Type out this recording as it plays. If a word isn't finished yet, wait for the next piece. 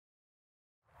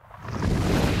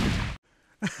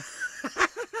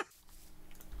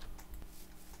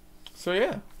So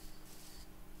yeah.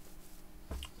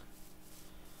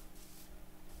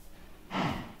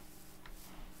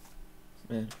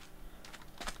 Man.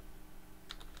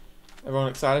 Everyone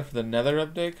excited for the Nether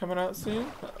update coming out soon?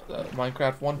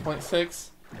 Minecraft 1.6.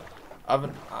 I've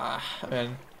been,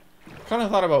 man, kind of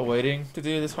thought about waiting to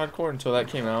do this hardcore until that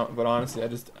came out, but honestly, I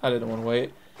didn't want to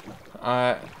wait.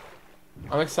 I'm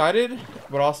excited,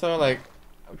 but also like,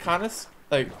 I'm kind of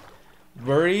like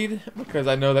worried because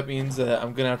I know that means that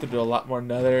I'm gonna have to do a lot more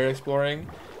Nether exploring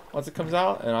once it comes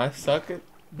out, and I suck at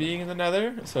being in the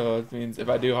Nether, so it means if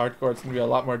I do hardcore, it's gonna be a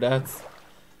lot more deaths.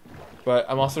 But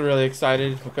I'm also really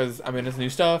excited because I mean it's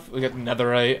new stuff. We got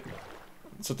netherite,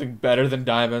 something better than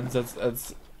diamonds.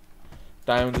 That's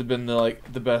diamonds have been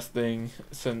the best thing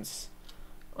since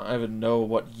I don't even know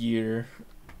what year.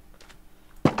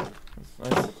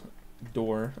 Nice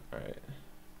door. All right,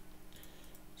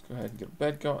 let's go ahead and get a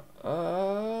bed going.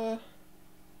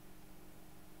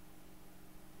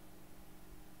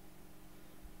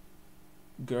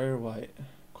 Gray or white?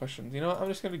 Questions. You know what? I'm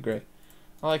just gonna do gray.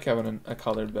 I like having a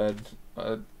colored bed,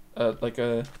 like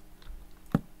a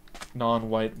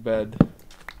non-white bed.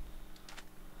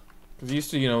 Because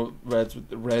used to, you know,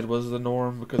 red was the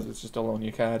norm because it's just a lone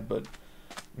you had, but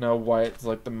now white's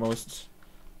like the most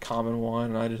common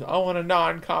one. And I want a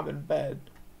non-common bed,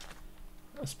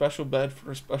 a special bed for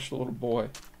a special little boy.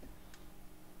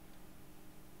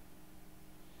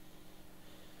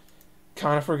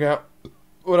 Kind of forgot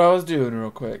what I was doing real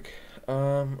quick.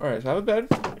 All right, so I have a bed.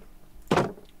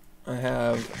 I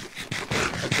have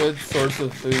a good source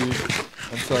of food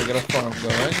until I get a farm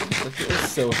going.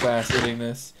 It's so fast eating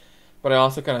this. But I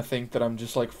also kind of think that I'm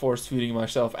just like force feeding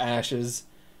myself ashes.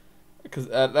 Because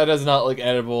that does not look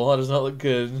edible. That does not look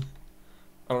good.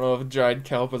 I don't know if dried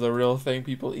kelp is a real thing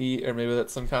people eat. Or maybe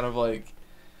that's some kind of like...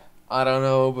 I don't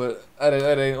know, but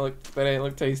that ain't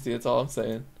look tasty. That's all I'm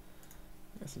saying.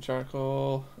 Got some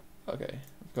charcoal. Okay.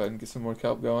 Let's go ahead and get some more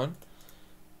kelp going.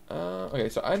 Okay,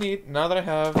 so I need, now that I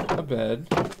have a bed,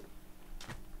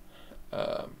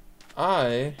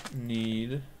 I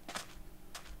need,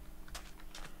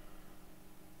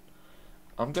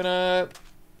 I'm gonna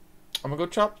go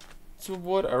chop some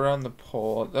wood around the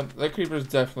pole. That creeper's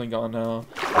definitely gone now.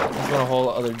 It's been a whole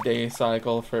other day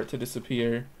cycle for it to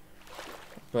disappear.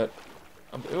 But,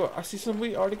 ooh, I see some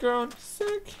wheat already grown.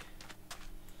 Sick.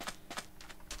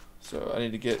 So I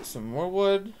need to get some more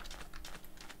wood.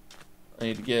 I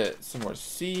need to get some more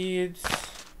seeds.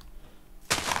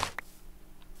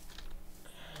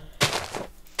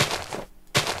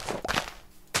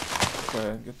 Go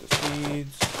ahead and get the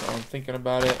seeds. I'm thinking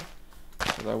about it,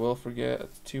 because I will forget.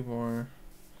 That's 2 more.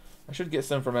 I should get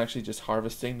some from actually just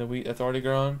harvesting the wheat that's already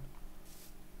grown.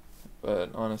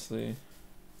 But honestly,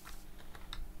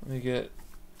 let me get...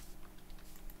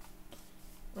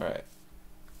 Alright.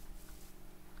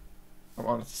 I'm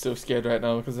honestly so scared right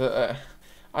now because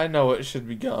I know it should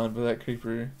be gone, but that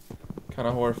creeper kind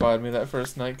of horrified me that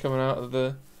first night coming out of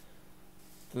the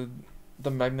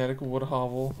magnetic wood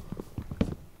hovel.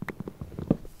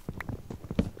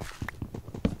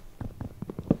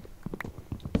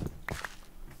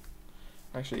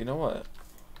 Actually, you know what?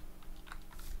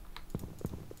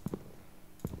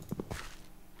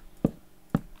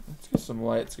 Let's get some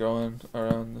lights going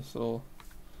around this little...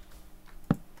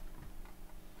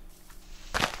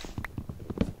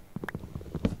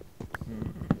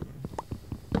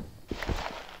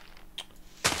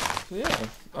 So yeah,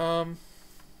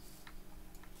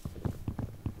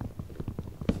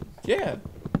 yeah.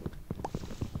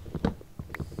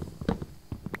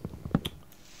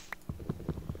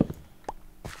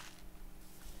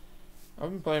 I've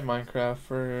been playing Minecraft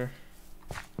for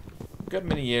a good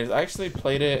many years. I actually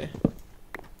played it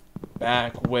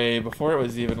back way before it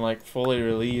was even like fully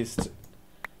released,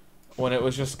 when it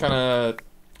was just kind of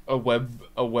a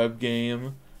web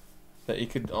game that you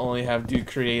could only do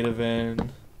creative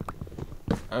in.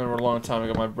 I remember a long time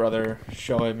ago my brother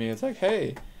showing me, it's like,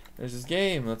 hey, there's this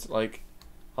game that's like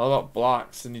all about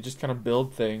blocks and you just kind of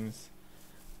build things.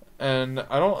 And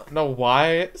I don't know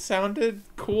why it sounded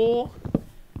cool.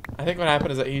 I think what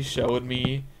happened is that he showed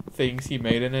me things he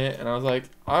made in it and I was like,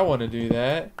 I want to do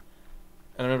that.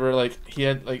 And I remember like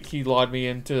he logged me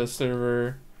into a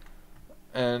server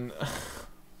and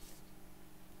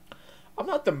I'm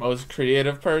not the most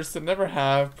creative person, never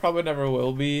have, probably never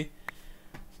will be.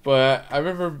 But I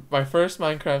remember my first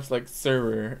Minecraft like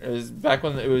server. It was back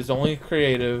when it was only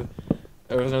creative.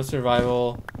 There was no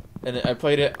survival, and I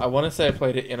played it. I want to say I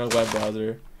played it in a web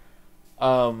browser.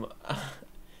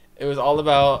 It was all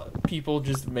about people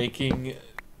just making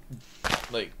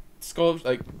like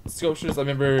sculptures. I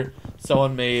remember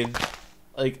someone made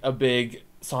like a big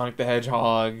Sonic the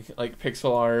Hedgehog like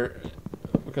pixel art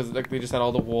because like they just had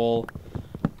all the wool.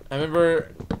 I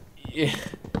remember it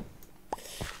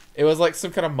was like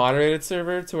some kind of moderated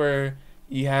server to where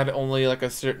you had only like a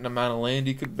certain amount of land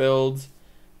you could build,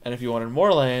 and if you wanted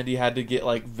more land, you had to get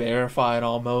like verified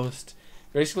almost.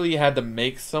 Basically, you had to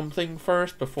make something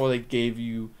first before they gave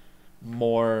you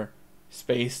more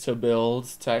space to build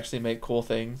to actually make cool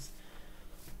things.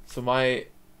 So my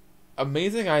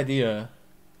amazing idea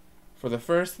for the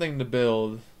first thing to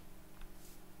build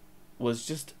was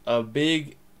just a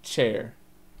big chair.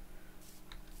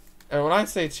 And when I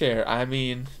say chair, I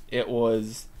mean it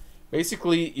was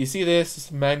basically, you see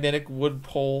this magnetic wood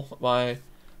pole, my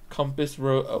compass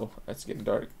road. Oh, that's getting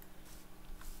dark.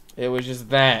 It was just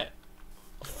that.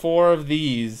 4 of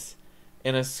these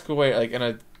in a square, like in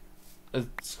a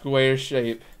square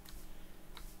shape,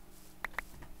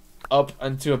 up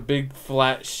onto a big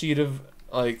flat sheet of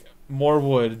like more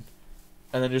wood,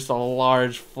 and then just a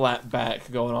large flat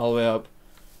back going all the way up.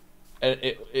 And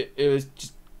it was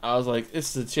just, I was like,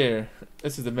 this is a chair.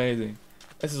 This is amazing.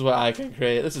 This is what I can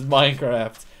create. This is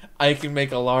Minecraft. I can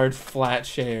make a large flat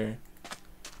chair.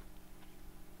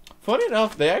 Funny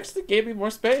enough, they actually gave me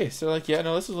more space. They're like, yeah,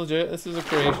 no, this is legit. This is a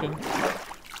creation.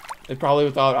 They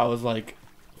probably thought I was like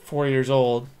 4 years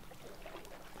old,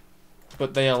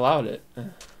 but they allowed it.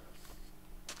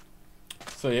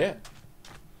 So yeah.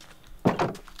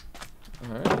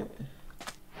 Alright.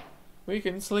 We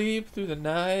can sleep through the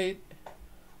night.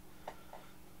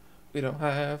 We don't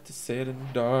have to sit in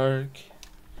the dark.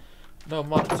 No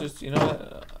monsters, you know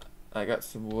what? I got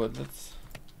some wood. Let's...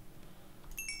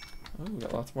 Oh, we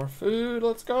got lots more food.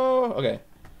 Let's go. Okay.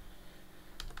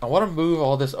 I want to move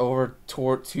all this over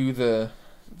to the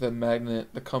magnet,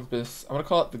 the compass. I'm gonna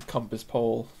call it the compass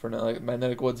pole for now. Like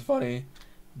magnetic wood's funny,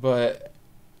 but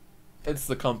it's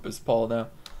the compass pole now.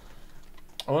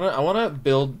 I wanna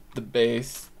build the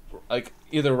base like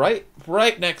either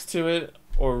right next to it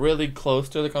or really close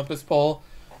to the compass pole,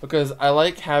 because I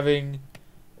like having,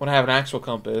 when I have an actual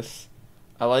compass,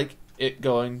 I like it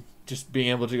going, just being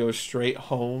able to go straight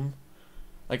home.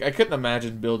 Like I couldn't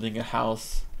imagine building a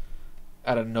house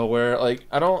out of nowhere. Like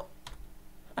I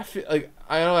feel like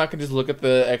I know I can just look at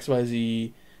the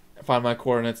XYZ, find my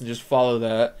coordinates and just follow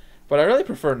that, but I really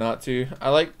prefer not to. I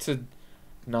like to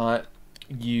not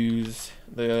use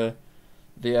the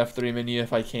F3 menu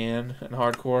if I can in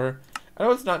hardcore. I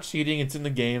know it's not cheating, it's in the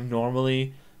game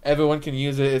normally. Everyone can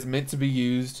use it, it's meant to be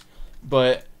used,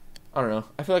 but I don't know.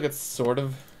 I feel like it's sort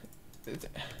of I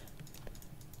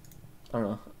don't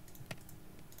know.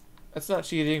 It's not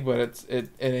cheating, but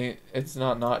it's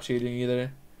not cheating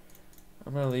either.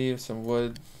 I'm gonna leave some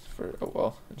wood for, oh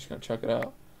well, I'm just gonna chuck it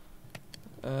out.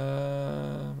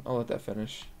 I'll let that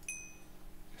finish.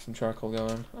 Get some charcoal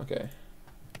going. Okay.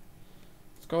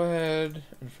 Let's go ahead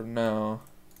and for now,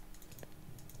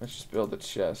 let's just build a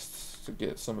chest to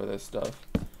get some of this stuff.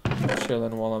 I'm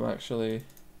chilling while I'm actually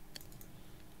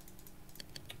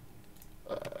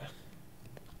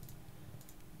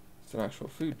it's an actual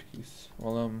food piece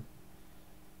while I'm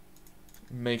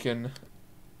making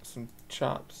some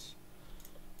chops.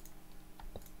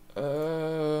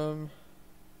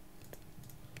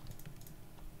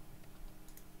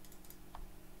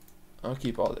 I'll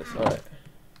keep all this. Alright.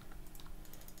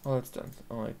 Oh, that's done.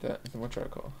 I don't like that. Some more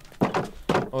charcoal.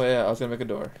 Oh yeah, I was gonna make a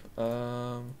door. Do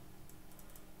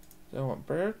I want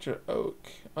birch or oak?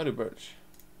 I'll do birch.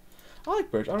 I like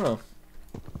birch. I don't know.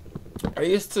 I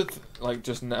used to like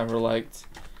just never liked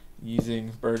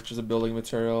using birch as a building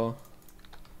material.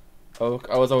 Oak.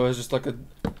 I was always just like an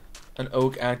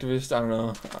oak activist. I don't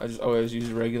know. I just always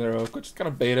use regular oak, which is kind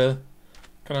of beta,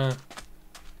 kind of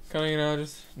you know,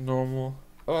 just normal.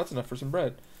 Oh, that's enough for some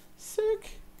bread.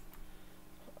 Sick.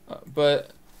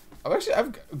 But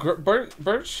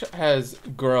birch has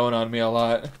grown on me a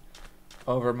lot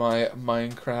over my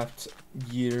Minecraft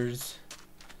years.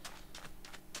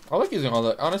 I like using all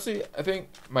that. Honestly, I think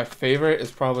my favorite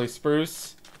is probably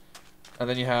spruce, and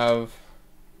then you have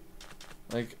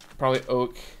like probably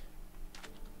oak.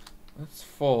 That's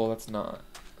full. That's not.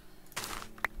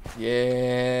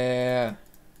 Yeah.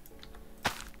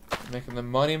 Making the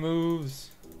money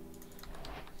moves.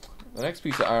 The next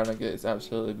piece of iron I get is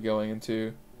absolutely going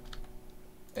into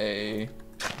a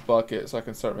bucket so I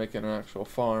can start making an actual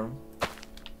farm.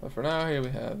 But for now, here we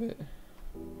have it.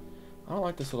 I don't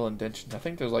like this little indentation. I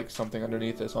think there's like something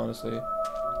underneath this, honestly.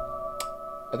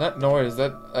 And that noise,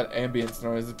 that ambience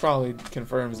noise, it probably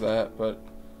confirms that, but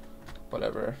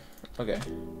whatever. Okay.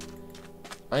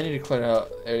 I need to clear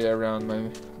out area around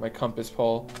my compass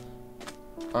pole.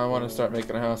 I want to start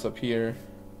making a house up here.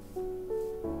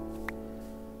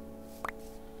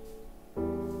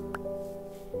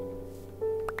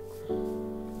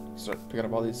 start picking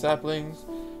up all these saplings,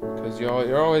 because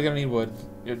you're always gonna need wood.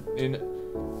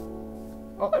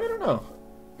 Oh, I don't know.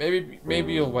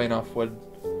 Maybe you'll wane off wood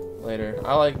later.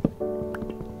 I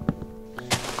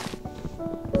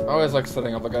always like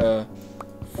setting up like a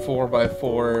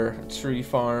 4x4 tree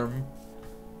farm.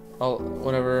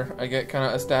 Whenever I get kind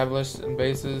of established in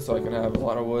bases, so I can have a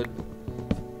lot of wood.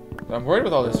 But I'm worried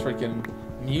with all this freaking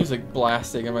music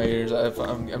blasting in my ears.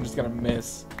 I'm just gonna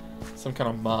miss some kind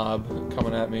of mob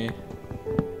coming at me.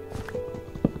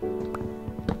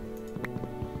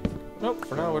 Nope,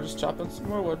 for now we're just chopping some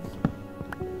more wood.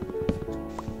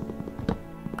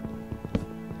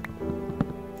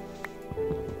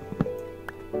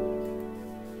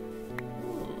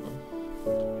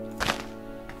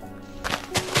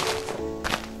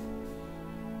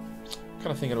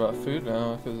 Kind of thinking about food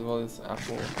now because of all this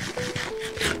apple.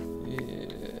 Yeah.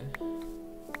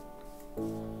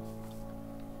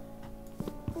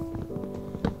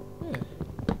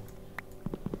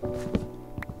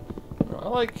 I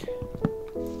like,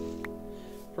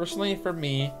 personally for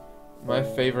me, my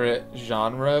favorite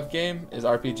genre of game is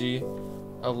RPG.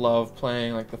 I love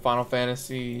playing like the Final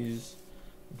Fantasies,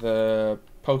 the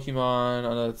Pokemon.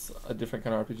 I know it's a different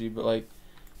kind of RPG, but like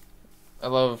I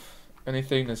love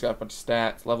anything that's got a bunch of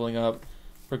stats, leveling up,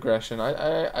 progression. I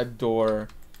adore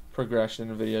progression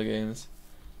in video games.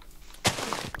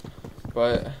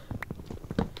 But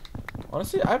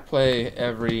honestly, I play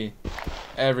every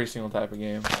single type of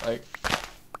game, like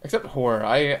except horror.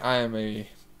 I am a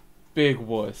big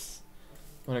wuss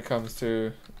when it comes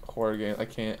to horror games. I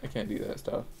can't do that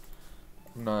stuff.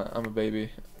 I'm a baby.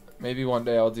 Maybe one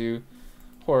day I'll do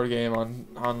horror game on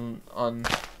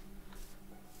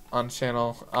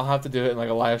channel. I'll have to do it in like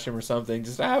a live stream or something,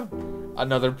 just to have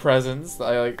another presence.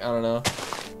 I don't know.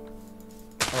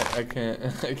 I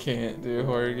can't do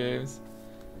horror games.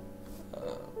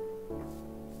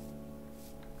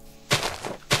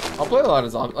 I'll play a lot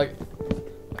of zombie. Like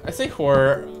I say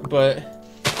horror, but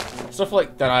stuff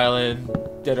like Dead Island,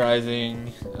 Dead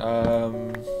Rising,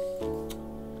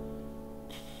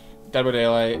 Dead by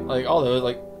Daylight, like all those,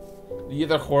 like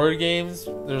the horror games.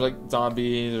 There's like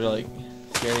zombies or like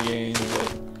scary games. Like,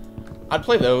 I'd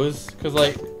play those because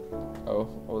like,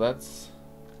 oh that's,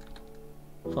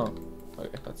 huh.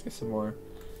 Okay, let's get some more.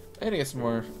 I need to get some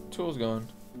more tools going.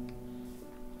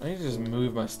 I need to just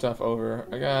move my stuff over.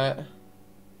 Okay,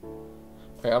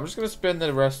 I'm just gonna spend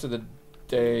the rest of the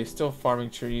day still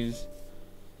farming trees,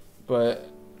 but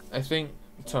I think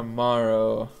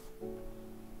tomorrow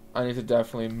I need to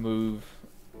definitely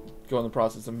go in the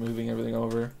process of moving everything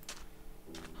over.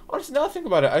 Honestly, now I think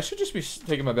about it, I should just be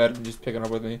taking my bed and just picking up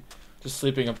with me, just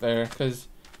sleeping up there, because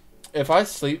if I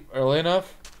sleep early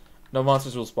enough, no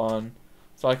monsters will spawn,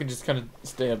 so I can just kind of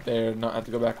stay up there and not have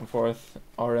to go back and forth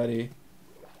already.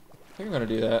 I think I'm gonna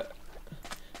do that.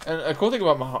 And a cool thing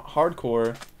about my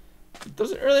hardcore, it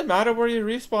doesn't really matter where your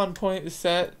respawn point is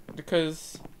set,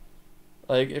 because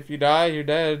like if you die, you're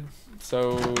dead.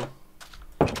 So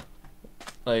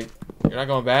like you're not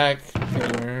going back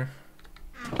anywhere.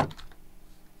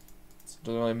 It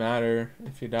doesn't really matter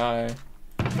if you die.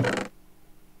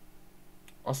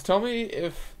 Also, tell me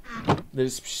if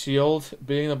this shield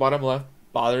being in the bottom left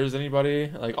bothers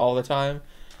anybody, like all the time.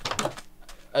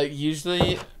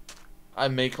 Usually I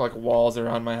make like walls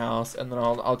around my house, and then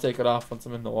I'll take it off once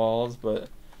I'm in the walls. But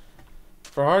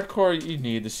for hardcore, you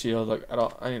need the shield. Like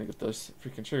I need to get this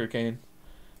freaking sugarcane.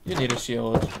 You need a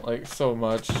shield like so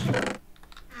much.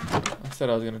 I said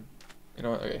I was gonna. You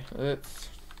know what? Okay, let's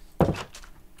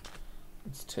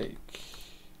take.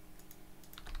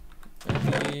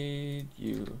 I need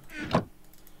you.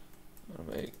 I'll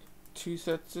make two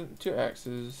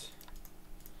axes.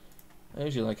 I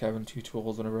usually like having 2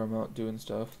 tools whenever I'm out doing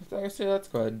stuff. Let's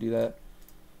go ahead and do that.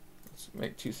 Let's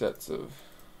make 2 sets of.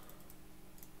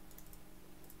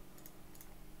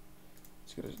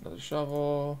 Let's get another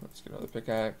shovel. Let's get another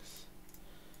pickaxe.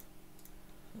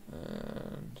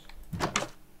 And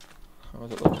how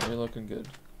is it looking? We're looking good.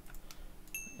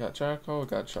 Got charcoal.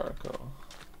 Got charcoal.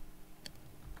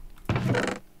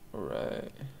 All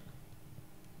right.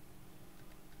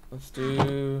 Let's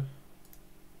do.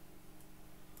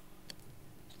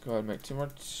 Go ahead and make 2 more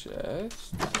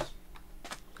chests.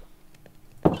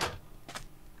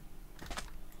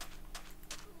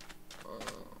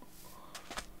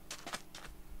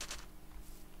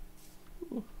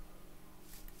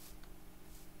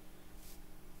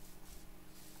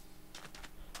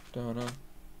 Donna.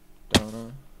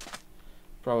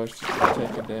 Probably should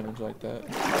take a damage like that.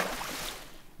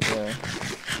 Yeah.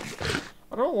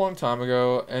 I know a long time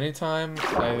ago, anytime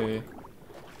I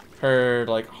heard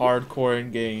like hardcore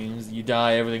in games, you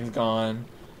die, everything's gone.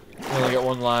 You only get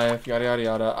one life, yada yada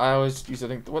yada. I always used to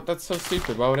think, what? That's so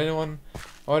stupid. Why would anyone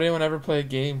ever play a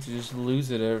game to just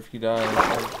lose it if you die?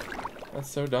 Like, that's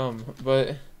so dumb.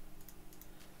 But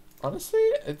honestly,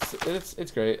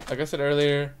 it's great. Like I said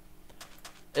earlier,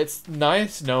 it's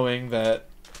nice knowing that.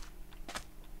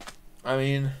 I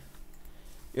mean,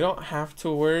 you don't have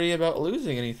to worry about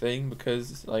losing anything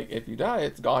because, like, if you die,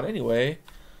 it's gone anyway.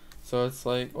 So it's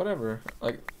like whatever.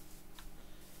 Like,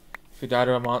 if you die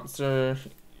to a monster,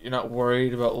 you're not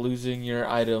worried about losing your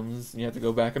items. You have to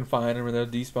go back and find them, and they'll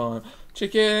despawn.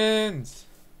 Chickens.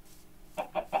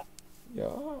 Yeah.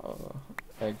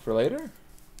 Egg for later.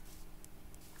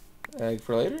 Egg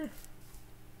for later.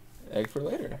 Egg for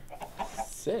later.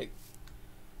 Sick.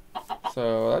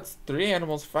 So that's 3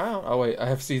 animals found. Oh wait, I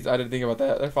have seeds. I didn't think about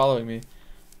that. They're following me.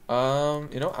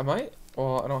 You know, I might.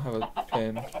 Well, I don't have a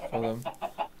pin for them.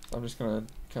 So I'm just gonna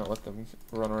kind of let them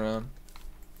run around.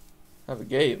 I have a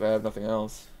gate, but I have nothing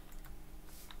else.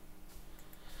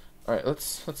 All right,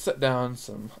 let's set down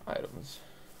some items.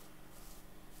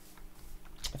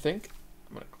 I think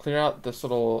I'm gonna clear out this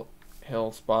little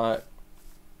hill spot.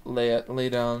 Lay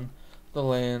down the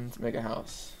land, make a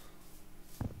house.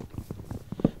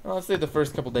 Honestly, the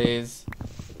first couple days,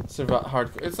 sort of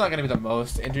hardcore. It's not gonna be the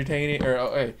most entertaining,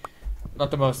 or not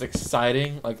the most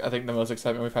exciting. Like I think the most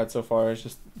excitement we've had so far is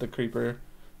just the creeper,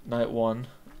 night 1.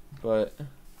 But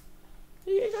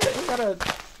you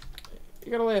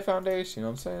gotta lay a foundation. You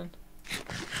know what I'm saying?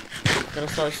 You gotta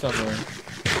start somewhere.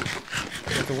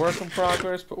 It's a work in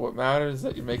progress, but what matters is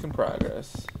that you're making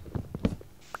progress.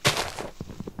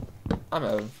 I'm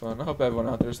having fun. I hope everyone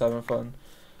out there is having fun.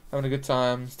 Having a good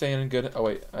time, staying in good. Oh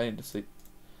wait, I need to sleep.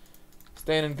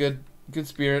 Staying in good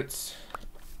spirits.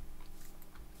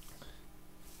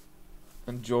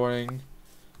 Enjoying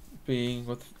being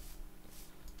with.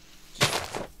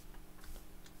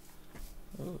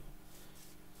 Ooh.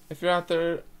 If you're out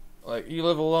there, like you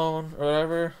live alone or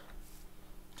whatever,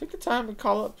 take the time to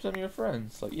call up some of your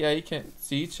friends. Like, yeah, you can't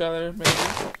see each other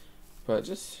maybe, but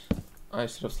just I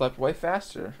should have slept way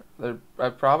faster. There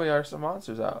probably are some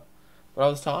monsters out. But I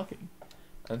was talking,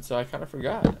 and so I kind of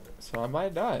forgot. So I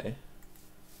might die.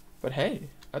 But hey,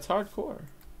 that's hardcore.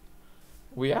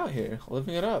 We out here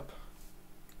living it up.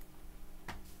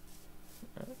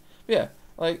 Yeah,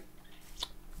 like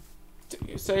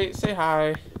say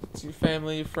hi to your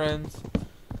family, your friends.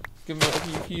 Give them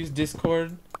if you use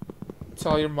Discord.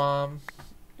 Tell your mom.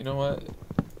 You know what?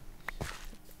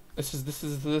 This is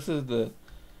the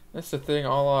thing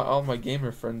all my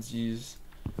gamer friends use.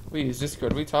 We use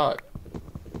Discord. We talk.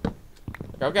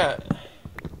 I've got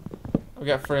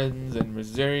friends in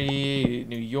Missouri,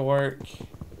 New York.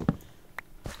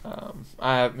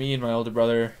 I have me and my older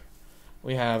brother.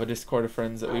 We have a Discord of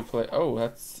friends that we play. Oh,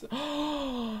 that's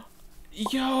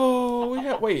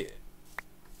yo. Wait.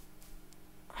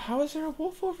 How is there a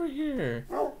wolf over here?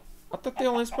 I thought they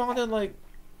only spawned in like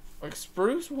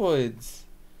spruce woods.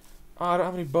 Oh, I don't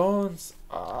have any bones.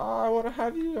 I want to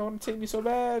have you. I want to take me so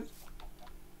bad.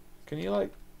 Can you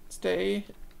like stay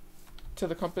to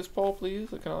the compass pole,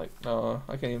 please? Like, kind of like, no,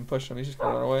 I can't even push him. He's just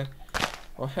gonna run away.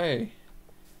 Well, hey,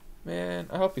 man,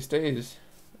 I hope he stays,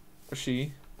 or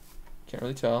she. Can't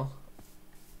really tell.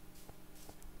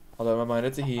 Although in my mind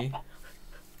it's a he.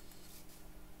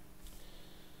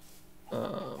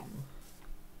 I'm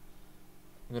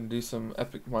gonna do some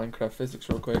epic Minecraft physics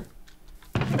real quick.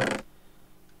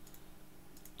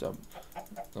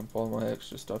 Dump all my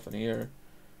extra stuff in here.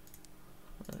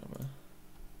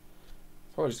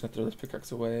 Probably just gonna throw this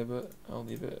pickaxe away, but I'll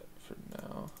leave it for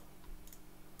now.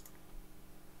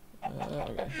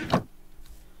 Okay.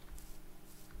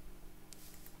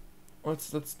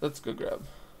 Let's go grab.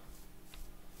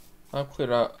 I've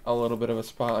cleared out a little bit of a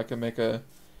spot. I can make a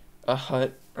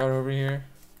hut right over here.